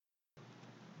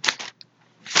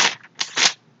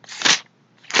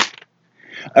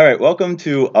All right, welcome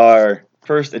to our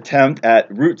first attempt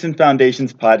at Roots and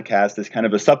Foundations podcast as kind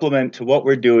of a supplement to what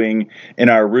we're doing in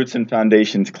our Roots and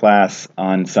Foundations class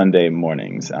on Sunday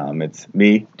mornings. It's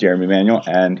me, Jeremy Manuel,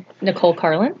 and Nicole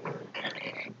Carlin.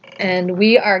 And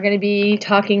we are going to be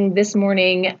talking this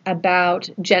morning about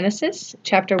Genesis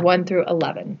chapter 1 through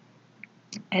 11.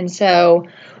 And so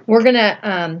we're going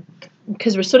to,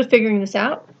 because we're sort of figuring this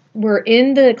out, we're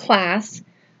in the class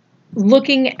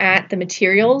looking at the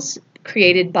materials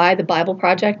created by the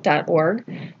BibleProject.org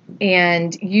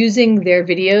and using their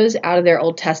videos out of their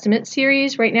Old Testament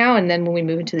series right now. And then when we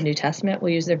move into the New Testament,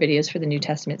 we'll use their videos for the New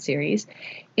Testament series.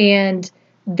 And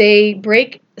they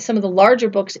break some of the larger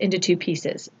books into two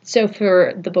pieces. So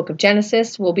for the book of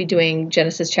Genesis, we'll be doing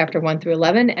Genesis chapter 1 through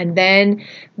 11. And then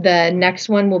the next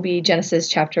one will be Genesis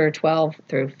chapter 12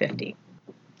 through 50.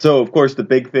 So, of course, the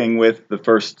big thing with the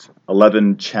first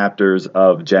 11 chapters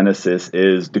of Genesis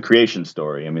is the creation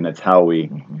story. I mean, that's how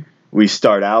we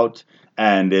start out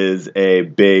and is a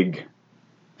big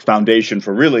foundation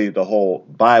for really the whole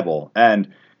Bible.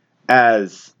 And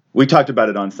as we talked about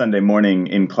it on Sunday morning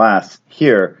in class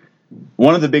here,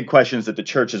 one of the big questions that the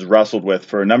church has wrestled with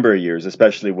for a number of years,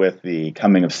 especially with the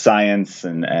coming of science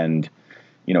and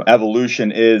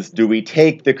evolution, is do we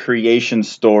take the creation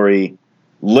story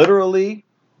literally?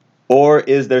 Or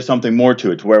is there something more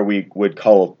to it, where we would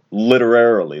call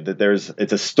literarily, that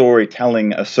it's a story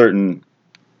telling a certain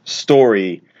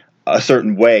story a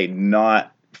certain way,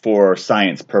 not for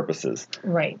science purposes?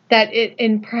 Right.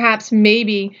 And perhaps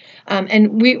maybe,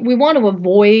 and we want to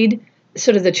avoid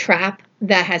sort of the trap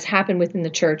that has happened within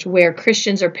the church where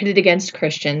Christians are pitted against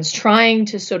Christians, trying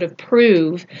to sort of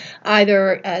prove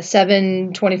either a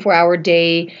 24-hour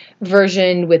day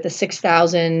version with a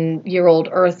 6,000-year-old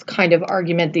Earth kind of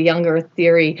argument, the young Earth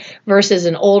theory, versus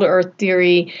an old Earth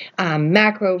theory,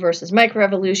 macro versus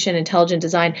microevolution, intelligent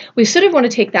design. We sort of want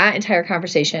to take that entire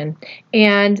conversation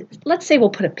and let's say we'll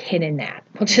put a pin in that.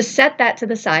 We'll just set that to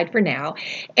the side for now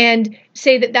and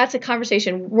say that that's a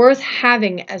conversation worth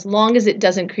having as long as it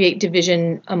doesn't create division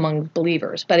among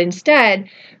believers. But instead,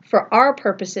 for our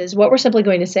purposes, what we're simply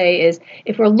going to say is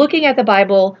if we're looking at the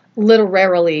Bible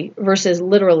literarily versus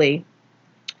literally,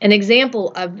 an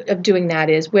example of doing that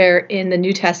is where in the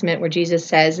New Testament where Jesus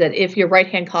says that if your right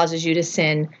hand causes you to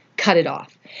sin, cut it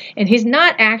off. And he's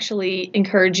not actually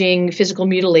encouraging physical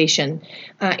mutilation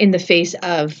in the face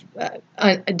of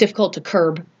difficult to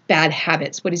curb bad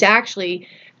habits. What he's actually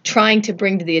trying to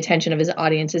bring to the attention of his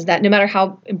audience is that no matter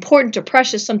how important or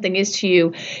precious something is to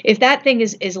you, if that thing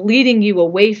is leading you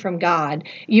away from God,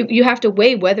 you have to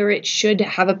weigh whether it should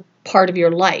have a part of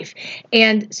your life.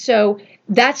 And so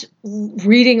that's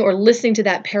reading or listening to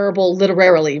that parable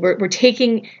literarily. We're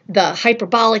taking the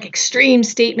hyperbolic, extreme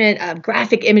statement of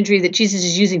graphic imagery that Jesus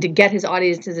is using to get his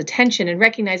audience's attention and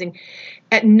recognizing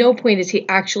at no point is he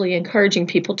actually encouraging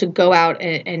people to go out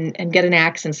and get an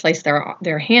axe and slice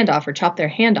their hand off or chop their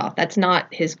hand off. That's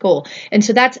not his goal. And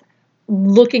so that's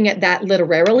looking at that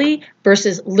literarily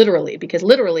versus literally, because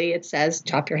literally it says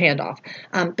chop your hand off.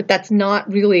 But that's not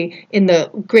really in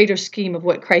the greater scheme of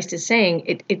what Christ is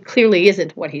saying. It clearly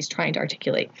isn't what he's trying to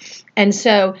articulate. And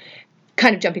so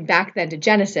kind of jumping back then to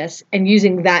Genesis and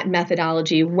using that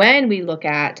methodology when we look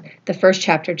at the first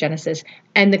chapter of Genesis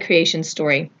and the creation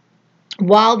story,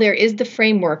 while there is the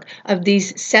framework of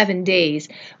these 7 days,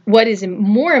 what is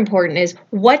more important is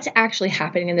what's actually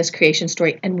happening in this creation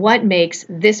story and what makes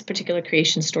this particular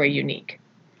creation story unique.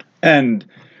 And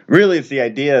really, it's the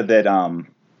idea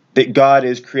that God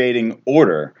is creating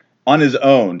order on his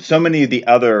own. So many of the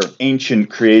other ancient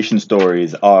creation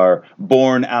stories are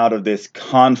born out of this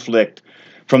conflict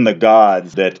from the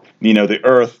gods that, the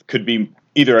earth could be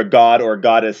either a god or a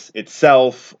goddess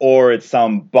itself, or it's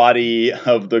some body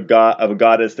of a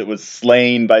goddess that was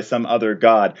slain by some other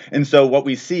god. And so what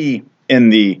we see in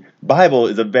the Bible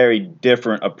is a very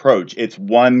different approach. It's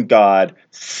one God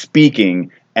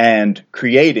speaking and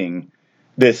creating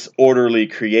this orderly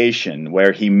creation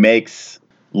where he makes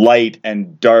light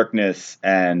and darkness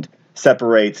and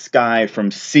separates sky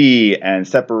from sea and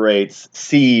separates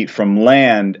sea from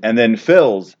land, and then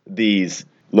fills these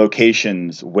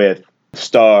locations with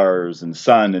stars and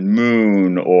sun and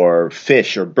moon or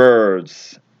fish or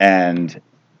birds and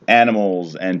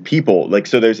animals and people.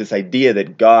 So there's this idea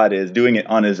that God is doing it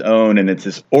on his own and it's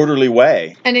this orderly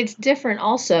way. And it's different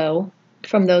also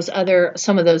from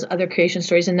some of those other creation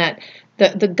stories in that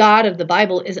the God of the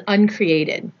Bible is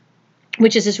uncreated,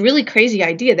 which is this really crazy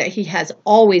idea that he has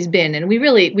always been. And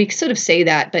we sort of say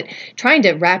that, but trying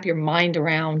to wrap your mind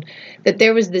around that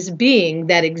there was this being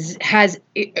that has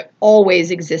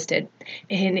always existed.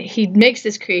 And he makes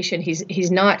this creation.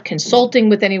 He's not consulting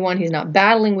with anyone. He's not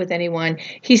battling with anyone.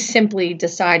 He's simply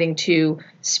deciding to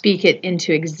speak it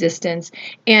into existence.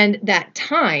 And that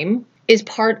time is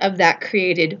part of that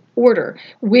created order,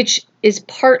 which is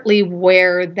partly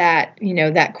where that,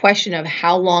 that question of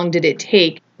how long did it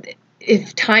take,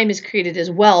 if time is created as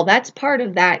well, that's part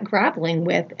of that grappling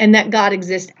with, and that God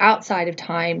exists outside of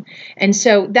time. And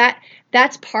so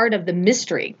that's part of the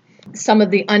mystery, some of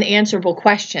the unanswerable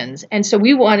questions. And so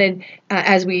we wanted,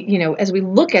 as we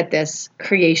look at this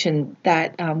creation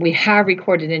that we have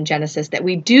recorded in Genesis, that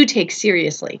we do take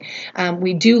seriously.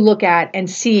 We do look at and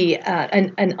see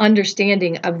an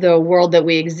understanding of the world that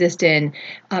we exist in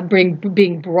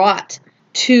being brought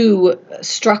to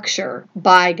structure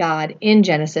by God in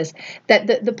Genesis,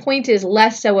 that the point is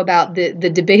less so about the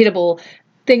debatable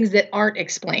things that aren't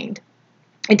explained.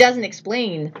 It doesn't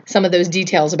explain some of those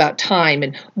details about time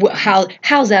and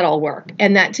how's that all work,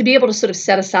 and that to be able to sort of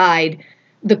set aside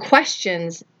the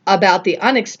questions about the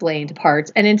unexplained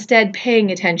parts and instead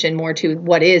paying attention more to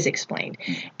what is explained.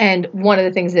 And one of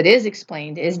the things that is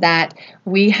explained is that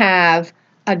we have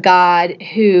a God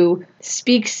who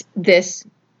speaks this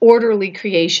orderly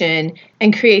creation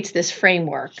and creates this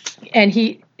framework. And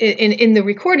he, in the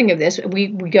recording of this, we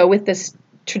go with this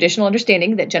traditional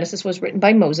understanding that Genesis was written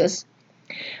by Moses,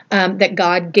 that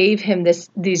God gave him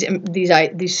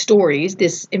these stories,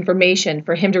 this information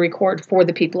for him to record for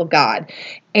the people of God.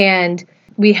 And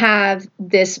we have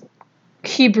this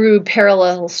Hebrew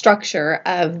parallel structure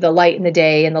of the light in the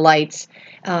day and the lights,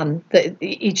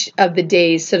 each of the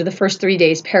days, sort of the first 3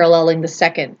 days paralleling the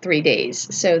second 3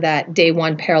 days, so that day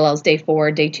 1 parallels day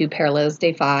 4, day 2 parallels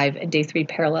day 5, and day 3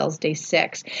 parallels day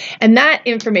 6. And that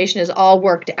information is all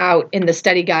worked out in the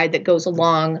study guide that goes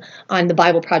along on the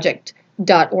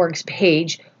BibleProject.org's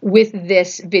page with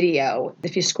this video.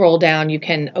 If you scroll down, you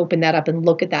can open that up and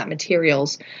look at that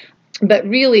materials. But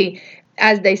really,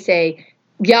 as they say,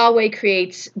 Yahweh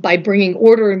creates by bringing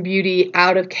order and beauty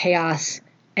out of chaos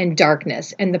and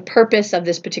darkness. And the purpose of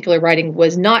this particular writing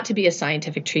was not to be a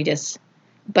scientific treatise,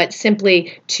 but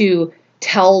simply to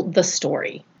tell the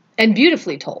story, and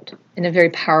beautifully told in a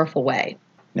very powerful way.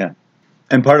 Yeah.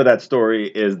 And part of that story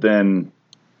is then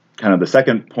kind of the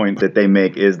second point that they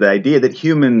make is the idea that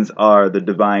humans are the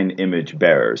divine image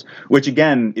bearers, which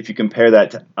again, if you compare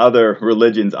that to other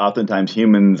religions, oftentimes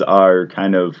humans are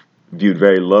kind of viewed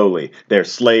very lowly. They're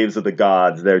slaves of the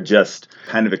gods. They're just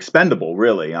kind of expendable,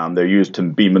 really. They're used to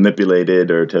be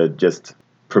manipulated or to just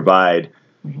provide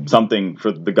something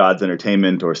for the gods'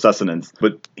 entertainment or sustenance.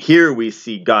 But here we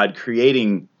see God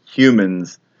creating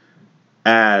humans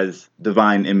as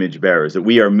divine image bearers, that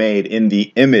we are made in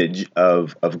the image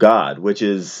of God, which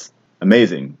is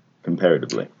amazing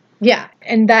comparatively. Yeah,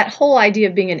 and that whole idea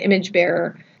of being an image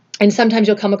bearer, and sometimes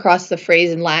you'll come across the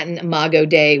phrase in Latin, imago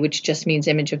Dei, which just means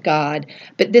image of God.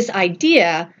 But this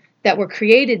idea that we're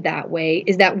created that way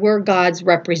is that we're God's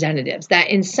representatives, that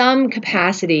in some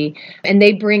capacity, and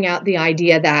they bring out the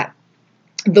idea that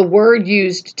the word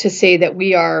used to say that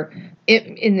we are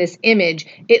in this image,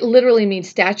 it literally means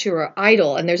statue or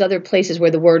idol. And there's other places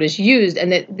where the word is used,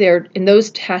 and that there, in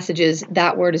those passages,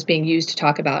 that word is being used to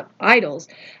talk about idols.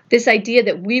 This idea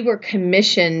that we were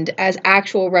commissioned as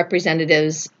actual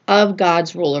representatives of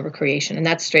God's rule over creation, and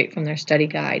that's straight from their study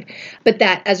guide. But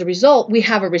that as a result, we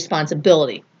have a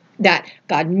responsibility, that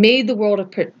God made the world a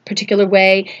particular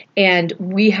way, and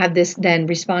we have this then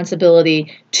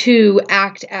responsibility to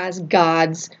act as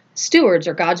God's stewards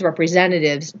or God's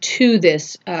representatives to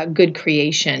this good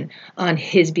creation on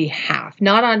his behalf,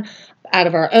 not out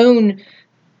of our own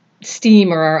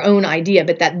steam or our own idea,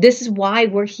 but that this is why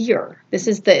we're here. This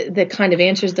is the kind of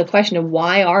answers the question of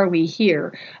why are we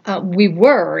here. We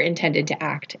were intended to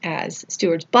act as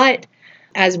stewards, but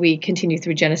as we continue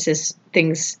through Genesis,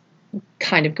 things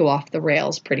kind of go off the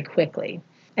rails pretty quickly.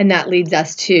 And that leads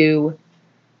us to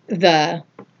the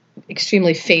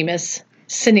extremely famous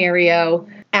scenario,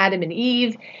 Adam and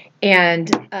Eve, and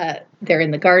they're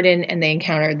in the garden and they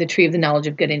encounter the tree of the knowledge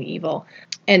of good and evil.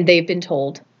 And they've been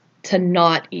told to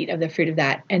not eat of the fruit of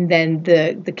that. And then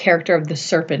the character of the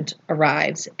serpent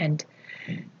arrives and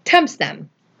tempts them.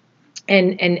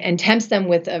 And tempts them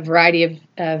with a variety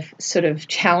of sort of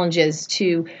challenges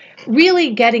to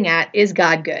really getting at, is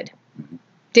God good?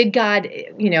 Did God,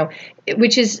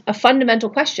 which is a fundamental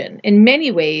question. In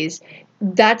many ways,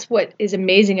 that's what is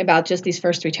amazing about just these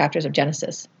first 3 chapters of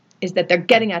Genesis, is that they're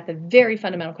getting at the very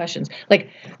fundamental questions. Like,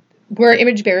 we're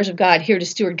image bearers of God, here to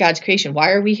steward God's creation.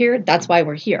 Why are we here? That's why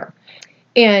we're here.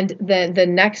 And the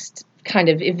next kind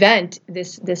of event,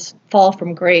 this fall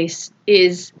from grace,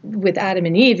 is with Adam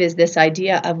and Eve, is this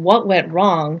idea of what went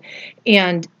wrong.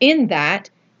 And in that,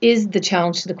 is the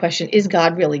challenge to the question, is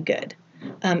God really good?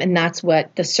 And that's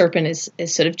what the serpent is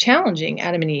sort of challenging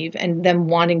Adam and Eve, and them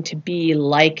wanting to be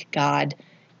like God,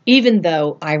 even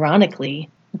though, ironically,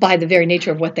 by the very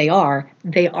nature of what they are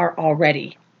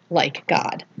already like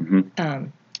God.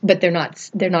 But they're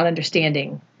not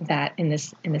understanding that in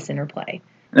this interplay.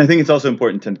 And I think it's also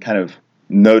important to kind of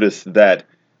notice that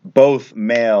both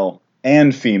male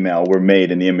and female were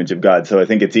made in the image of God. So I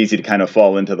think it's easy to kind of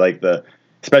fall into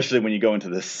especially when you go into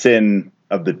the sin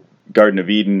of the Garden of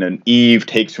Eden and Eve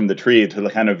takes from the tree, to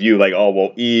kind of view like, oh,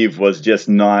 well, Eve was just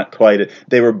not quite.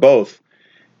 They were both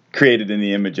created in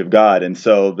the image of God. And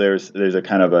so there's a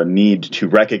kind of a need to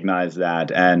recognize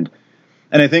that. And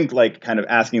I think like kind of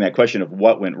asking that question of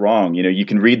what went wrong, you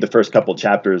can read the first couple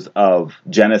chapters of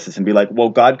Genesis and be like, well,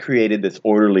 God created this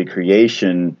orderly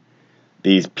creation,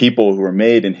 these people who were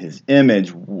made in his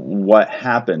image. What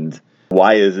happened?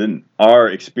 Why isn't our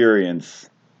experience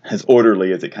as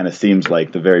orderly as it kind of seems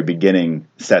like the very beginning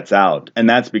sets out? And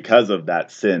that's because of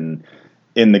that sin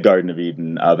in the Garden of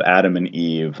Eden of Adam and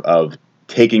Eve, of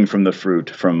taking from the fruit,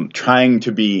 from trying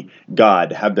to be God,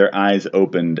 to have their eyes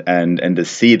opened and to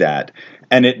see that.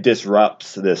 And it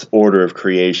disrupts this order of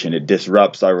creation. It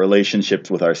disrupts our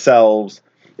relationships with ourselves.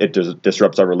 It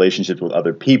disrupts our relationships with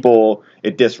other people.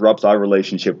 It disrupts our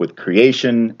relationship with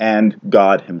creation and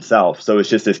God himself. So it's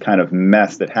just this kind of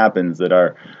mess that happens, that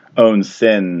our own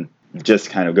sin just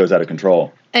kind of goes out of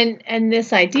control. And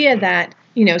this idea that,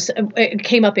 so it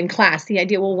came up in class, the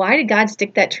idea, well, why did God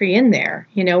stick that tree in there?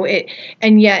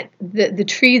 And yet the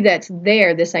tree that's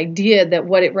there, this idea that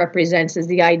what it represents is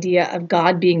the idea of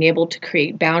God being able to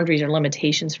create boundaries or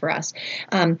limitations for us.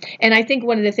 And I think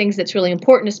one of the things that's really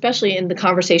important, especially in the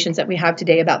conversations that we have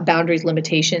today about boundaries,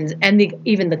 limitations, and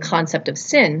even the concept of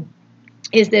sin,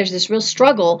 is there's this real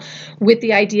struggle with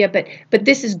the idea, but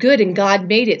this is good and God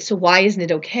made it, so why isn't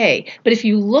it okay? But if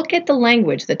you look at the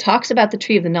language that talks about the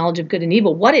tree of the knowledge of good and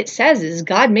evil, what it says is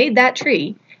God made that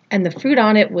tree and the fruit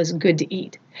on it was good to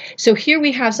eat. So here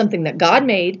we have something that God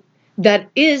made that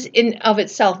is in of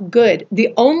itself good.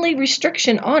 The only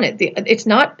restriction on it, it's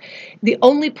not the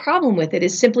only problem with it,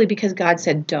 is simply because God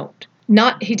said don't.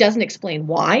 He doesn't explain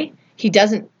why. He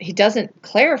doesn't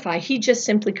clarify. He just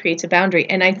simply creates a boundary.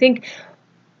 And I think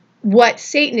what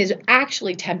Satan is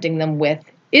actually tempting them with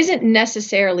isn't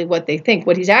necessarily what they think.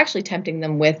 What he's actually tempting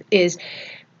them with is,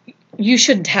 you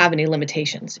shouldn't have any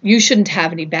limitations. You shouldn't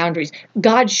have any boundaries.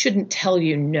 God shouldn't tell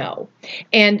you no.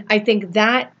 And I think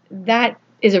that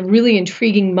is a really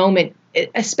intriguing moment,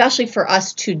 especially for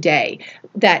us today,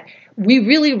 that we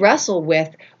really wrestle with,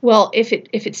 well, if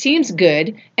it seems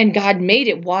good and God made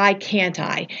it, why can't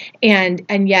I?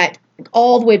 And yet,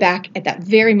 all the way back at that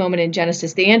very moment in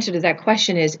Genesis, the answer to that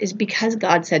question is because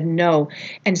God said no.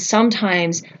 And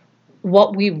sometimes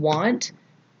what we want,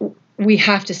 we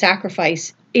have to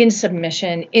sacrifice in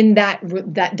submission, in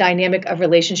that dynamic of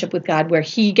relationship with God, where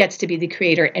he gets to be the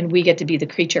creator and we get to be the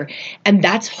creature. And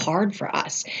that's hard for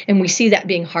us. And we see that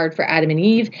being hard for Adam and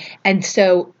Eve. And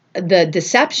so the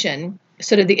deception,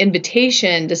 sort of the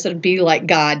invitation to sort of be like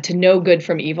God, to know good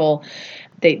from evil,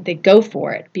 they go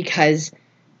for it, because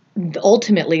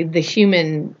ultimately the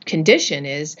human condition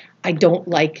is, I don't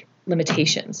like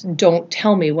limitations. Don't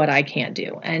tell me what I can't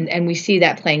do. And we see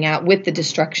that playing out with the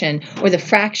destruction or the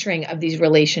fracturing of these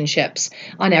relationships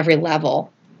on every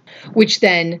level, which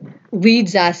then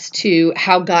leads us to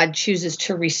how God chooses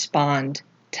to respond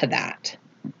to that.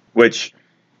 Which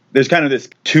there's kind of this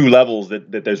two levels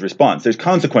that there's response. There's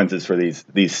consequences for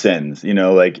these sins.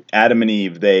 Like Adam and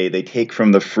Eve, they take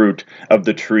from the fruit of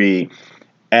the tree,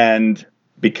 and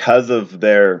because of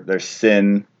their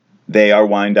sin, they are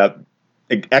wind up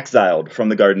exiled from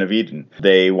the Garden of Eden.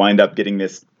 They wind up getting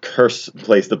this curse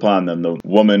placed upon them. The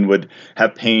woman would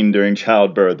have pain during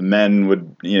childbirth. Men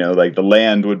would, the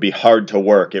land would be hard to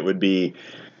work. It would be,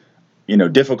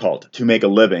 difficult to make a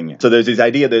living. So there's this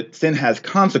idea that sin has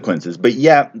consequences, but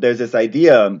yet there's this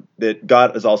idea that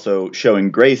God is also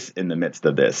showing grace in the midst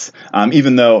of this.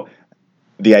 Even though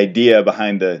the idea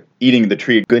behind the eating the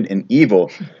tree of good and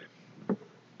evil,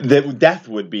 that death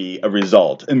would be a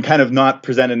result, and kind of not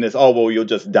presented as, oh, well, you'll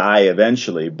just die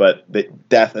eventually, but that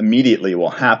death immediately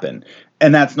will happen.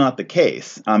 And that's not the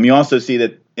case. You also see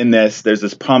that in this, there's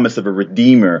this promise of a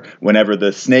redeemer whenever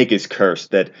the snake is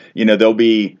cursed, that, there'll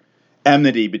be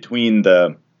enmity between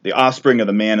the offspring of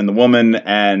the man and the woman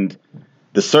and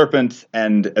the serpent,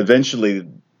 and eventually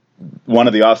one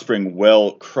of the offspring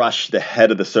will crush the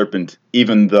head of the serpent,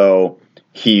 even though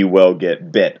he will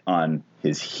get bit on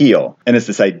his heel. And it's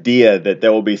this idea that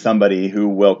there will be somebody who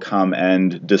will come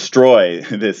and destroy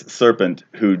this serpent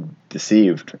who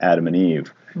deceived Adam and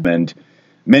Eve. And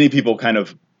many people kind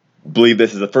of believe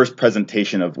this is the first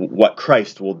presentation of what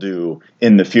Christ will do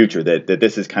in the future, that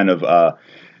this is kind of a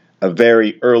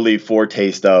very early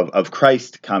foretaste of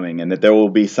Christ coming, and that there will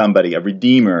be somebody, a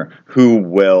redeemer, who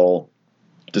will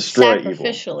destroy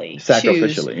sacrificially evil.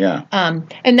 Sacrificially, yeah.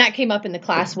 And that came up in the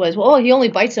class was, well, he only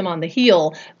bites him on the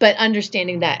heel, but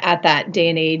understanding that at that day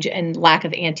and age and lack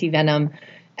of anti-venom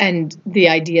and the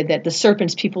idea that the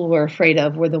serpents people were afraid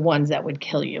of were the ones that would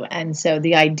kill you. And so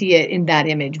the idea in that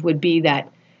image would be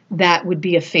that would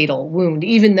be a fatal wound.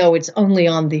 Even though it's only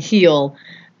on the heel,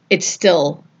 it's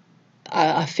still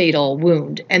a fatal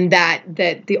wound, and that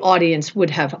the audience would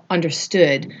have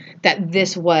understood that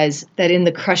this was, that in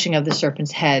the crushing of the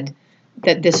serpent's head,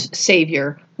 that this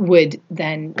Savior would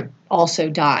then also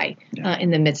die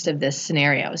in the midst of this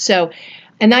scenario. So,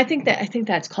 and I think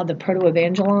that's called the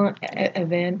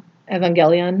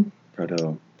proto-evangelion.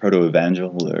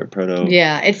 Proto-evangel or proto...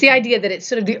 Yeah, it's the idea that it's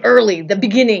sort of the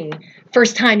beginning,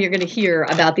 first time you're going to hear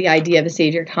about the idea of a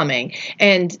Savior coming.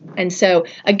 And so,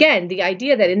 again, the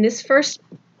idea that in this first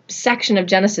section of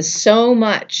Genesis, so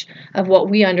much of what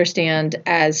we understand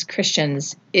as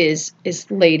Christians is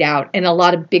laid out, and a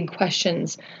lot of big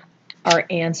questions are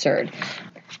answered.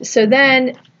 So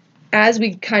then, as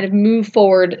we kind of move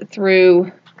forward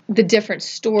through the different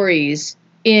stories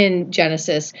in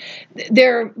Genesis,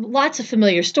 there are lots of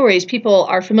familiar stories. People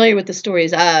are familiar with the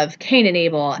stories of Cain and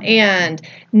Abel, and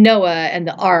Noah and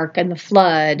the ark and the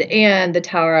flood, and the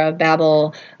Tower of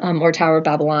Babel, or Tower of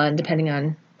Babylon, depending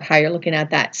on how you're looking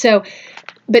at that. So,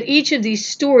 but each of these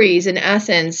stories, in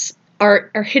essence,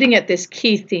 are hitting at this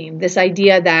key theme, this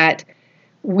idea that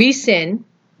we sin.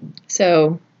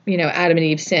 So, Adam and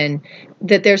Eve sin,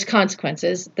 that there's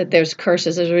consequences, that there's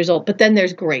curses as a result, but then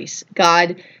there's grace.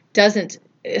 God doesn't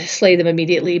slay them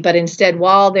immediately, but instead,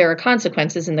 while there are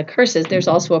consequences in the curses, there's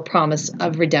also a promise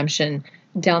of redemption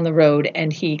down the road,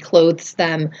 and he clothes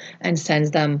them and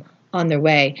sends them on their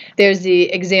way. There's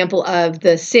the example of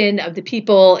the sin of the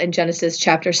people in Genesis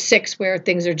chapter 6, where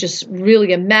things are just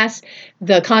really a mess.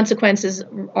 The consequences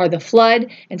are the flood,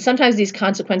 and sometimes these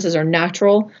consequences are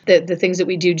natural. The things that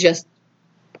we do just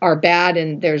are bad,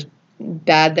 and there's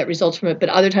bad that results from it, but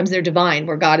other times they're divine,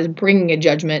 where God is bringing a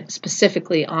judgment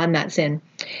specifically on that sin.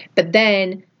 But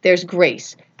then there's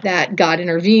grace, that God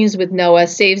intervenes with Noah,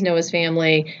 saves Noah's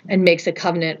family, and makes a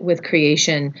covenant with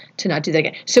creation to not do that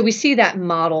again. So we see that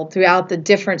modeled throughout the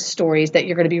different stories that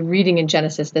you're going to be reading in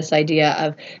Genesis, this idea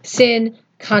of sin,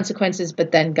 consequences,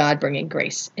 but then God bringing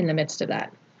grace in the midst of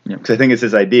that. Yeah, because I think it's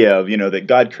this idea of, that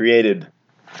God created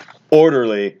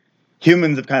orderly.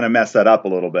 Humans have kind of messed that up a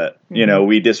little bit. Mm-hmm.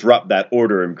 We disrupt that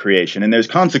order in creation, and there's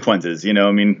consequences.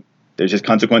 There's just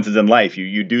consequences in life.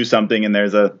 You do something, and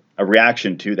there's a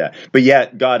reaction to that. But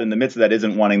yet, God, in the midst of that,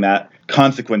 isn't wanting that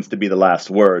consequence to be the last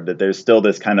word, that there's still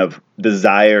this kind of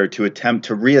desire to attempt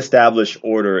to reestablish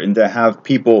order and to have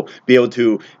people be able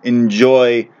to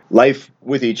enjoy life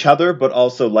with each other, but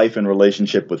also life in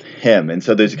relationship with Him. And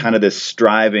so there's kind of this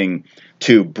striving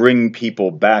to bring people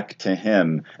back to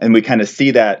Him. And we kind of see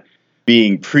that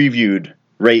being previewed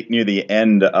right near the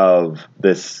end of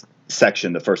this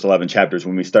section, the first 11 chapters,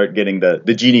 when we start getting the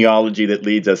genealogy that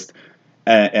leads us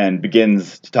and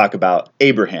begins to talk about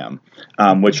Abraham,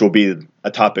 which will be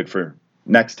a topic for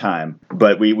next time.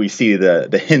 But we see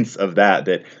the hints of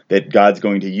that God's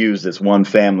going to use this one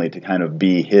family to kind of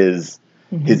be his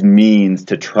means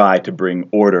to try to bring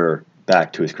order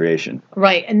back to his creation.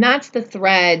 Right. And that's the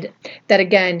thread that,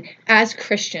 again, as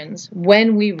Christians,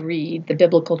 when we read the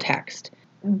biblical text,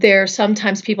 there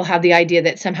sometimes people have the idea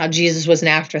that somehow Jesus was an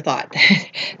afterthought,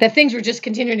 that things were just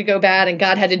continuing to go bad and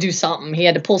God had to do something. He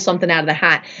had to pull something out of the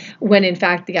hat, when in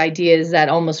fact the idea is that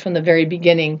almost from the very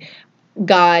beginning,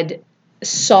 God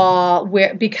saw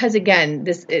where, because again,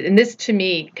 this to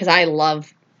me, because I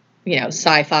love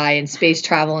sci-fi and space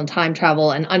travel and time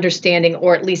travel and understanding,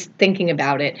 or at least thinking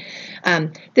about it.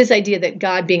 This idea that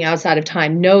God, being outside of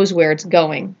time, knows where it's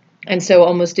going. And so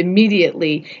almost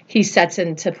immediately he sets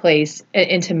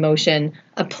into motion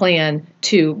a plan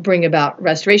to bring about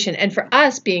restoration. And for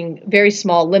us, being very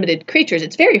small, limited creatures,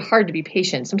 it's very hard to be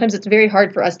patient. Sometimes it's very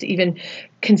hard for us to even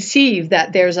conceive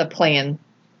that there's a plan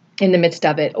in the midst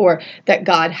of it, or that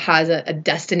God has a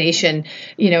destination.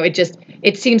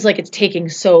 It seems like it's taking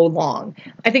so long.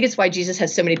 I think it's why Jesus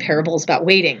has so many parables about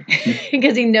waiting,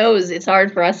 because he knows it's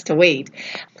hard for us to wait.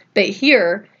 But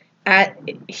here,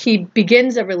 he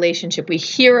begins a relationship. We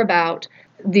hear about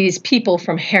these people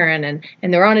from Haran,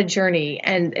 and they're on a journey,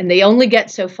 and they only get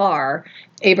so far.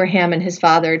 Abraham and his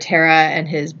father, Terah, and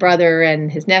his brother,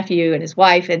 and his nephew, and his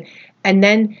wife, and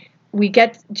then we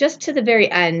get just to the very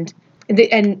end.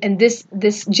 And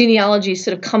this genealogy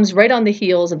sort of comes right on the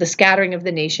heels of the scattering of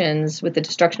the nations with the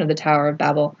destruction of the Tower of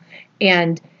Babel.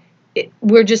 And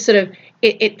we're just sort of,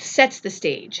 it sets the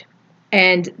stage.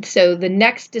 And so the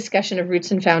next discussion of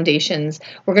roots and foundations,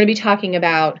 we're going to be talking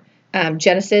about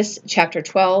Genesis chapter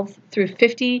 12 through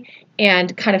 50,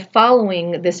 and kind of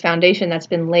following this foundation that's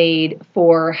been laid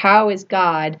for how is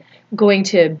God going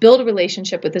to build a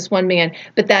relationship with this one man,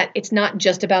 but that it's not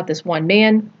just about this one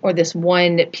man or this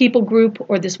one people group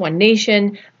or this one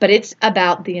nation, but it's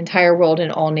about the entire world,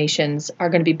 and all nations are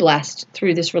going to be blessed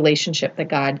through this relationship that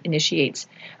God initiates.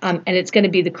 And it's going to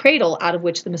be the cradle out of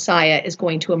which the Messiah is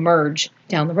going to emerge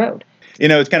down the road.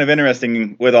 It's kind of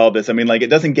interesting with all this. I mean, like, it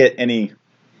doesn't get any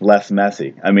less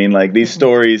messy. I mean, like, these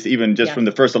stories, even just from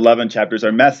the first 11 chapters,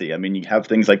 are messy. I mean, you have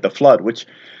things like the flood, which,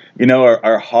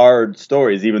 are hard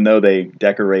stories, even though they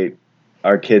decorate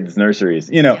our kids'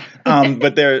 nurseries,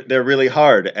 but they're really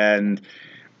hard. And,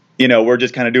 we're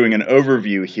just kind of doing an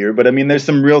overview here. But I mean, there's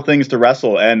some real things to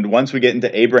wrestle. And once we get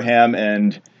into Abraham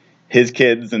and his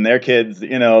kids and their kids,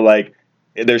 like,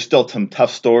 there's still some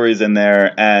tough stories in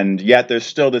there. And yet there's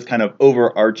still this kind of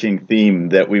overarching theme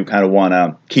that we kind of want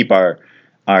to keep our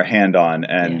hand on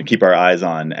and keep our eyes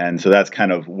on. And so that's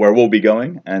kind of where we'll be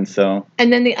going. And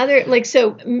then the other,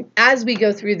 so as we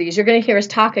go through these, you're going to hear us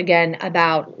talk again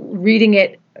about reading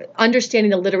it, understanding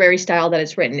the literary style that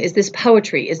it's written. Is this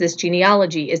poetry? Is this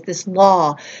genealogy? Is this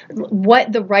law?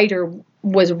 What the writer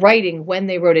was writing when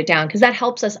they wrote it down, because that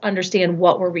helps us understand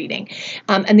what we're reading.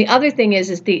 And the other thing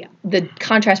is the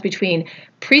contrast between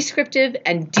prescriptive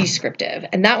and descriptive.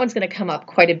 And that one's going to come up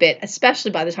quite a bit,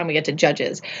 especially by the time we get to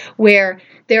Judges, where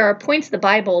there are points in the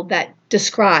Bible that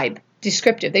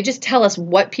descriptive. They just tell us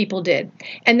what people did.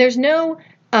 And there's no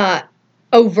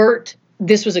overt,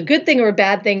 this was a good thing or a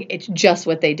bad thing. It's just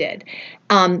what they did.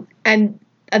 And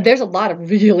there's a lot of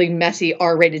really messy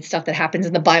R-rated stuff that happens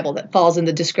in the Bible that falls in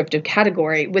the descriptive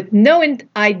category with no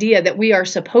idea that we are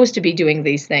supposed to be doing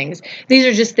these things. These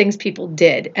are just things people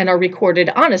did and are recorded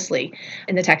honestly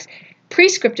in the text.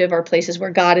 Prescriptive are places where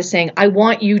God is saying, I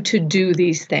want you to do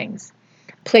these things.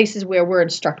 Places where we're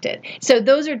instructed. So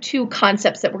those are two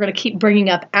concepts that we're going to keep bringing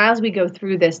up as we go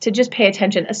through this, to just pay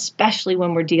attention, especially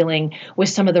when we're dealing with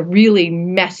some of the really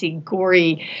messy,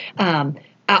 gory,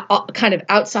 kind of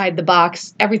outside the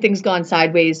box, everything's gone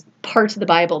sideways parts of the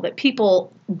Bible that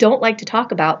people don't like to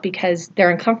talk about because they're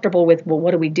uncomfortable with, well,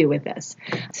 what do we do with this?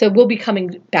 So we'll be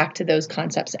coming back to those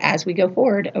concepts as we go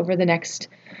forward over the next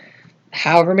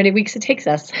however many weeks it takes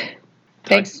us.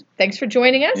 Thanks for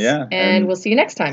joining us, and we'll see you next time.